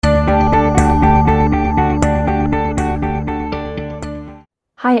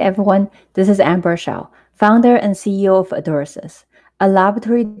Hi everyone, this is Amber Shao, founder and CEO of Adorsys, a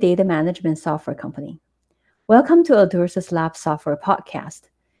laboratory data management software company. Welcome to Adorsys Lab Software Podcast.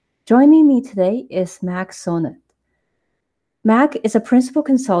 Joining me today is Mac Sonnet. Mac is a principal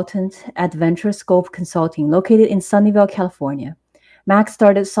consultant at Venture Scope Consulting located in Sunnyvale, California. Mac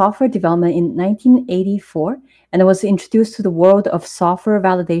started software development in 1984 and was introduced to the world of software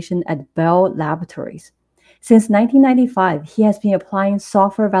validation at Bell Laboratories. Since 1995, he has been applying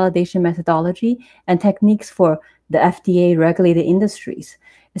software validation methodology and techniques for the FDA regulated industries,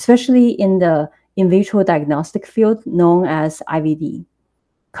 especially in the in vitro diagnostic field known as IVD.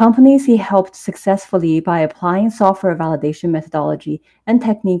 Companies he helped successfully by applying software validation methodology and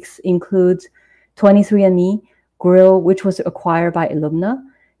techniques include 23andMe, Grill, which was acquired by Illumina,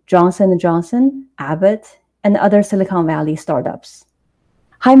 Johnson & Johnson, Abbott, and other Silicon Valley startups.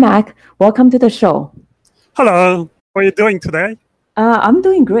 Hi, Mac. Welcome to the show. Hello. How are you doing today? I'm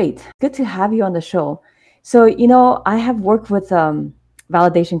doing great. Good to have you on the show. So, I have worked with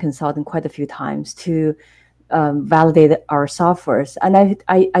validation consultant quite a few times to validate our softwares. And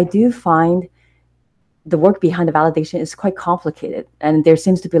I do find the work behind the validation is quite complicated. And there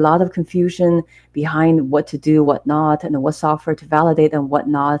seems to be a lot of confusion behind what to do, what not, and what software to validate and what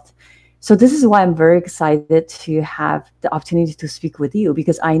not. So this is why I'm very excited to have the opportunity to speak with you,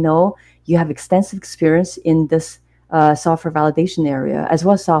 because I know you have extensive experience in this software validation area as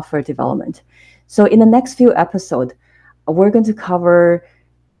well as software development. So in the next few episodes, we're going to cover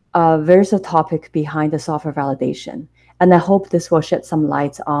various topic behind the software validation. And I hope this will shed some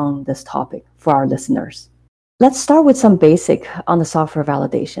light on this topic for our listeners. Let's start with some basic on the software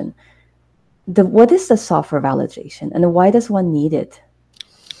validation. What is the software validation and why does one need it?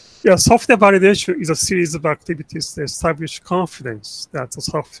 Yeah, software validation is a series of activities that establish confidence that the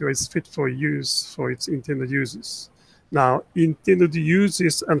software is fit for use for its intended users. Now, intended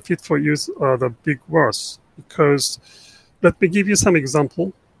uses and fit for use are the big words because let me give you some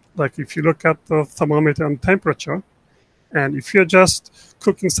example. Like if you look at the thermometer and temperature, and if you're just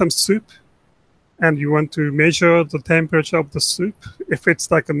cooking some soup and you want to measure the temperature of the soup, if it's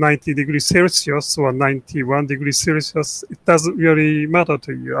like a 90 degrees Celsius or 91 degrees Celsius, it doesn't really matter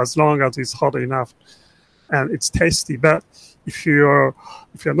to you as long as it's hot enough and it's tasty. But if you're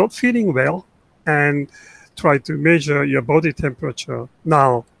not feeling well and try to measure your body temperature,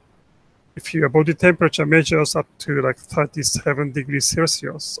 now if your body temperature measures up to like 37 degrees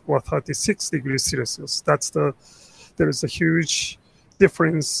Celsius or 36 degrees Celsius, there is a huge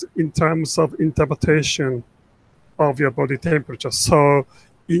difference in terms of interpretation of your body temperature. So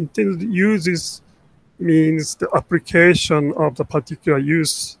intended uses means the application of the particular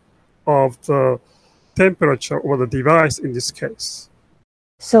use of the temperature or the device in this case.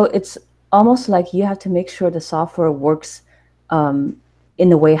 So it's almost like you have to make sure the software works in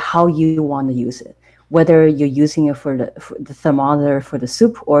the way how you want to use it. Whether you're using it for the thermometer for the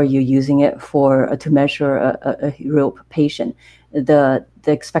soup or you're using it to measure a real patient, the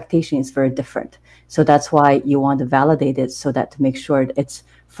expectation is very different. So that's why you want to validate it so that to make sure it's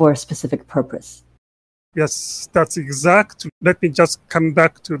for a specific purpose. Yes, that's exact. Let me just come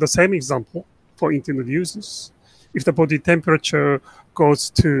back to the same example for intended uses. If the body temperature goes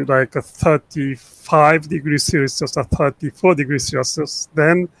to like a 35 degrees Celsius or 34 degrees Celsius,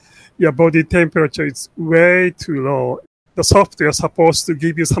 then your body temperature is way too low. The software is supposed to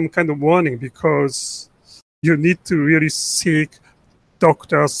give you some kind of warning because you need to really seek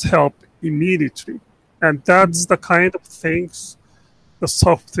doctor's help immediately. And that's the kind of things the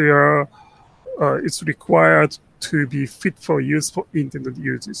software is required to be fit for use for intended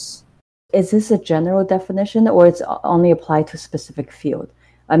uses. Is this a general definition or it's only applied to a specific field?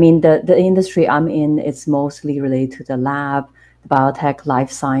 I mean, the industry I'm in is mostly related to the lab, biotech,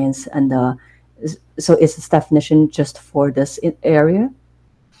 life science, and so is this definition just for this area?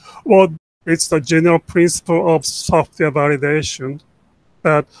 Well, it's the general principle of software validation,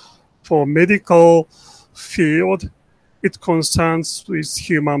 but for medical field, it concerns with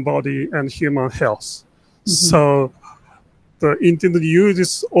human body and human health. Mm-hmm. So the intended use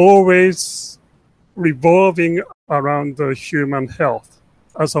is always revolving around the human health,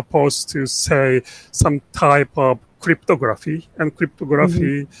 as opposed to, say, some type of cryptography. And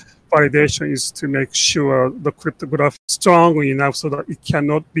cryptography validation is to make sure the cryptography is strong enough so that it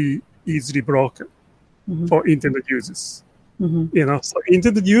cannot be easily broken for intended uses. So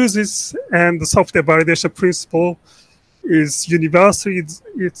intended uses and the software validation principle is universal.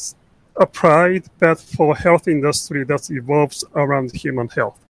 It's applied, but for health industry that evolves around human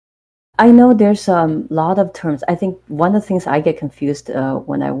health. I know there's a lot of terms. I think one of the things I get confused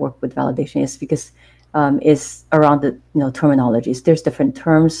when I work with validation is because is around the terminologies. There's different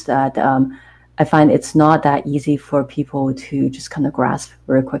terms that I find it's not that easy for people to just kind of grasp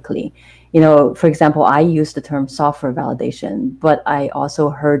very quickly. For example, I use the term software validation, but I also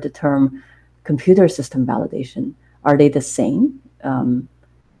heard the term computer system validation. Are they the same,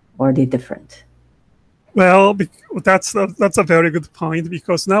 or are they different? Well, that's a very good point,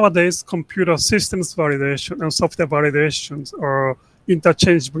 because nowadays computer systems validation and software validations are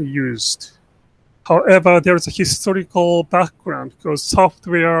interchangeably used. However, there is a historical background, because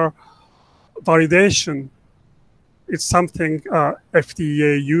software validation is something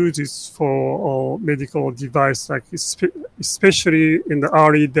FDA uses for medical device, like especially in the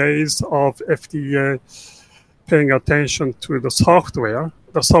early days of FDA paying attention to the software.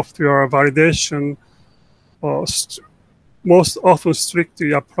 The software validation most often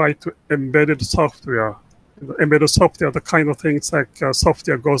strictly applied to embedded software. Embedded software, the kind of things like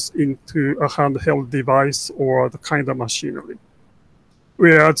software goes into a handheld device or the kind of machinery.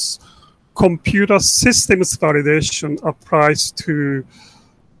 Whereas computer systems validation applies to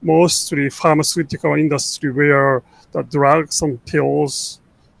mostly pharmaceutical industry, where the drugs and pills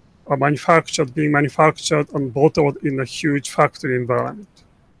are being manufactured and bottled in a huge factory environment.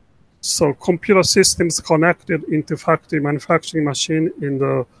 So computer systems connected into factory manufacturing machine in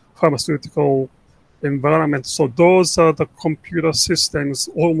the pharmaceutical environment. So those are the computer systems,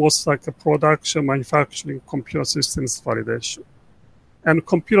 almost like a production manufacturing computer systems validation. And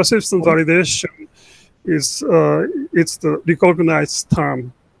computer system validation is it's the recognized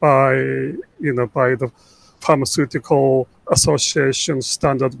term by the Pharmaceutical Association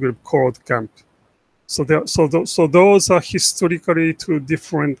Standard Group called GAMP. So those are historically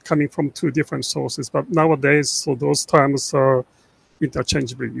coming from two different sources, but nowadays, those terms are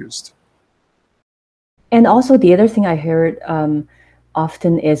interchangeably used. And also the other thing I heard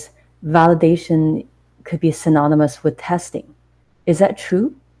often is validation could be synonymous with testing. Is that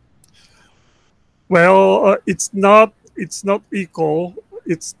true? Well, it's not equal.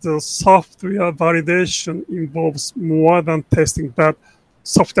 It's the software validation involves more than testing, but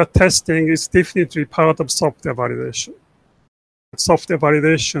software testing is definitely part of software validation. Software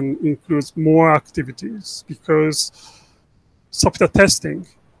validation includes more activities, because software testing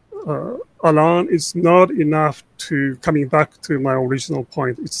alone is not enough to, coming back to my original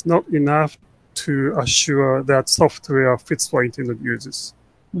point, it's not enough to assure that software fits for intended uses.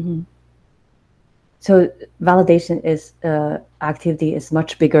 Mm-hmm. So validation is activity is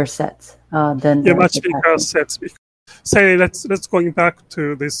much bigger sets than much bigger sets. Say let's going back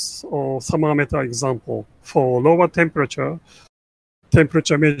to this thermometer example. For lower temperature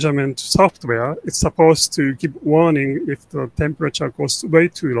measurement software, it's supposed to give warning if the temperature goes way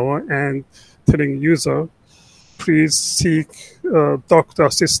too low, and telling user, please seek doctor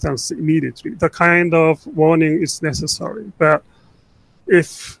assistance immediately. The kind of warning is necessary. But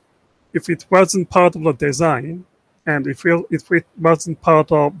if it wasn't part of the design, and if it wasn't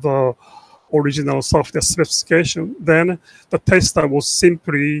part of the original software specification, then the tester will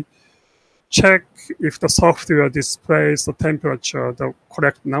simply check if the software displays the temperature, the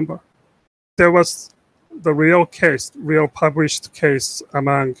correct number. There was the real published case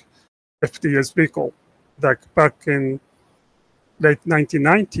among FDA's recall, like back in late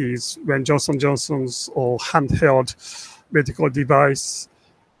 1990s, when Johnson & Johnson's handheld medical device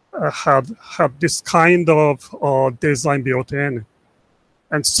had this kind of design built in.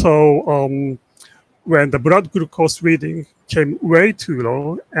 And so when the blood glucose reading came way too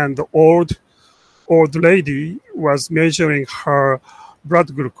low, and the old lady was measuring her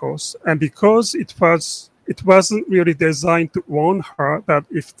blood glucose, and because it wasn't really designed to warn her that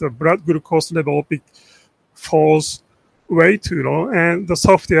if the blood glucose level falls way too low, and the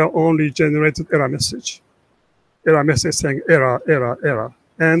software only generated error message saying error.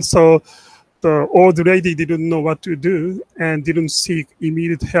 And so the old lady didn't know what to do and didn't seek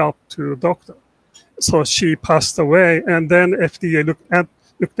immediate help to a doctor. So she passed away, and then FDA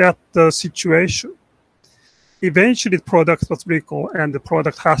looked at the situation. Eventually, the product was recalled, and the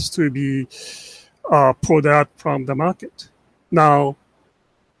product has to be pulled out from the market. Now,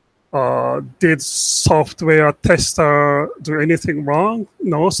 did software tester do anything wrong?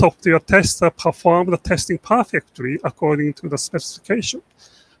 No, software tester performed the testing perfectly according to the specification.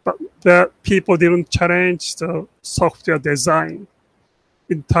 But the people didn't challenge the software design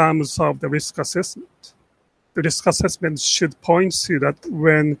in terms of the risk assessment. The risk assessment should point to that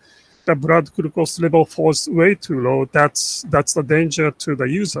when the blood glucose level falls way too low, that's the danger to the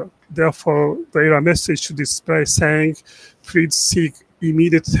user. Therefore, the error message should display saying, please seek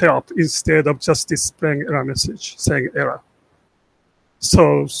immediate help, instead of just displaying error message saying error.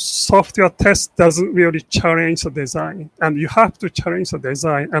 So software test doesn't really challenge the design, and you have to challenge the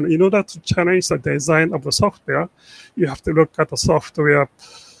design. And in order to challenge the design of the software, you have to look at the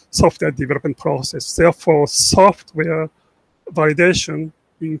software development process. Therefore, software validation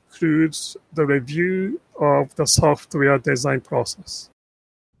includes the review of the software design process.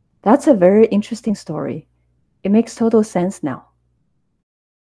 That's a very interesting story. It makes total sense now.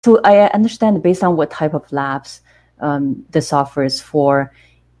 So I understand based on what type of labs the software is for,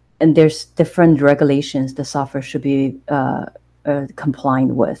 and there's different regulations the software should be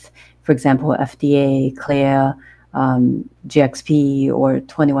complying with. For example, FDA, CLIA, GXP, or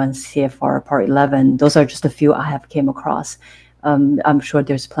 21 CFR Part 11. Those are just a few I have came across. I'm sure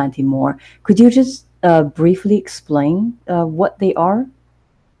there's plenty more. Could you just briefly explain what they are?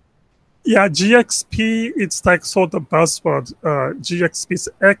 Yeah, GXP, it's like sort of buzzword. GXP's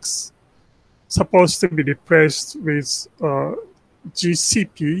X supposed to be replaced with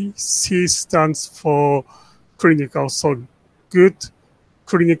GCP. C stands for clinical, so good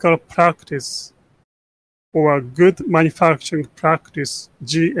clinical practice or good manufacturing practice,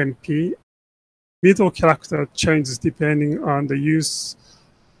 GMP. Middle character changes depending on the use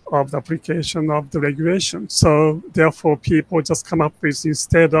of the application of the regulation. So therefore, people just come up with,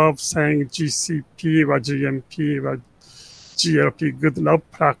 instead of saying GCP or GMP or GLP, good lab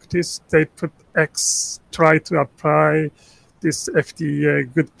practice, they put X, try to apply this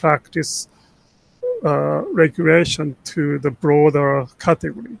FDA good practice regulation to the broader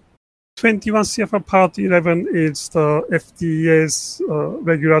category. 21 CFR Part 11 is the FDA's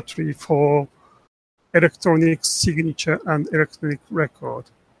regulatory for electronic signature and electronic record.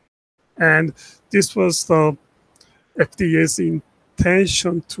 And this was the FDA's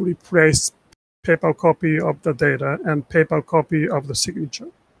intention to replace paper copy of the data and paper copy of the signature.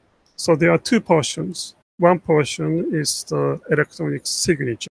 So there are two portions. One portion is the electronic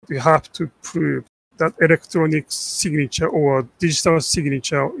signature. You have to prove that electronic signature or digital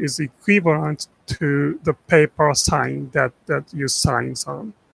signature is equivalent to the paper sign that you sign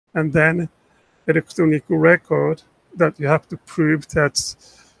on. And then electronic record, that you have to prove that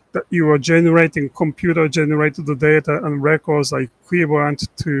you are generating computer-generated data and records are equivalent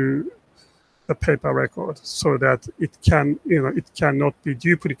to the paper record, so that it cannot be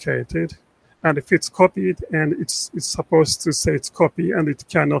duplicated. And if it's copied and it's supposed to say it's copied and it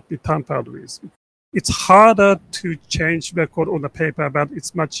cannot be tampered with. It's harder to change record on the paper, but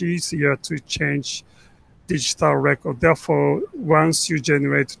it's much easier to change digital record. Therefore, once you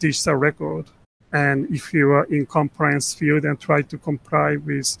generate digital record, and if you are in compliance field and try to comply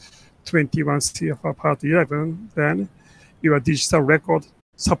with 21 CFR Part 11, then your digital record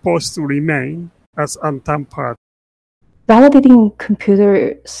supposed to remain as untampered. Validating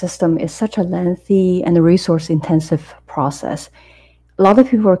computer system is such a lengthy and resource-intensive process. A lot of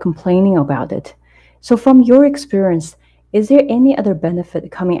people are complaining about it. So from your experience, is there any other benefit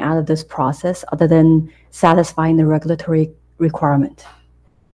coming out of this process other than satisfying the regulatory requirement?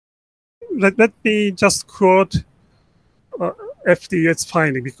 Let me just quote FDA's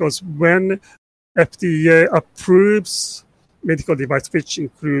finding, because when FDA approves medical device, which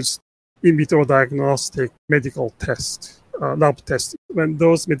includes in vitro diagnostic medical test, lab test, when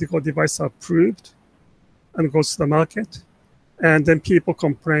those medical devices are approved and goes to the market, and then people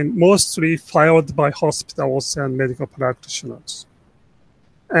complain, mostly filed by hospitals and medical practitioners.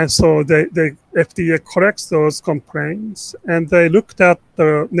 And so the FDA corrects those complaints, and they looked at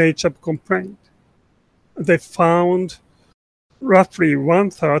the nature of complaint. They found roughly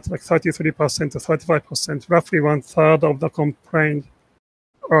 1/3, like 33% to 35%, roughly 1/3 of the complaint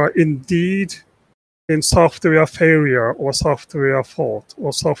are indeed in software failure or software fault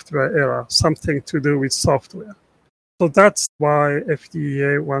or software error, something to do with software. So that's why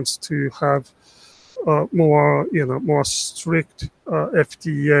FDA wants to have more strict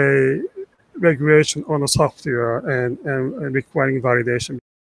FDA regulation on the software and requiring validation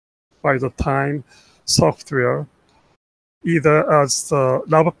by the time software, either as the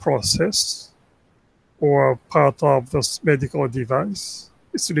lab process or part of the medical device,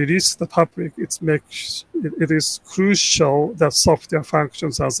 is released to the public. It is crucial that software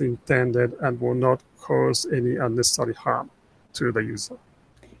functions as intended and will not cause any unnecessary harm to the user.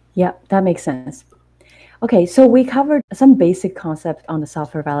 Yeah, that makes sense. Okay, so we covered some basic concept on the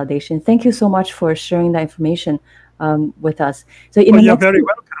software validation. Thank you so much for sharing that information with us. So you're very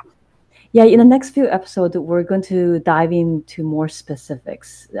welcome. Yeah, in the next few episodes, we're going to dive into more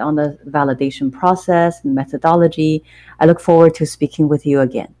specifics on the validation process and methodology. I look forward to speaking with you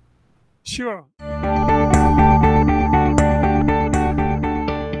again. Sure.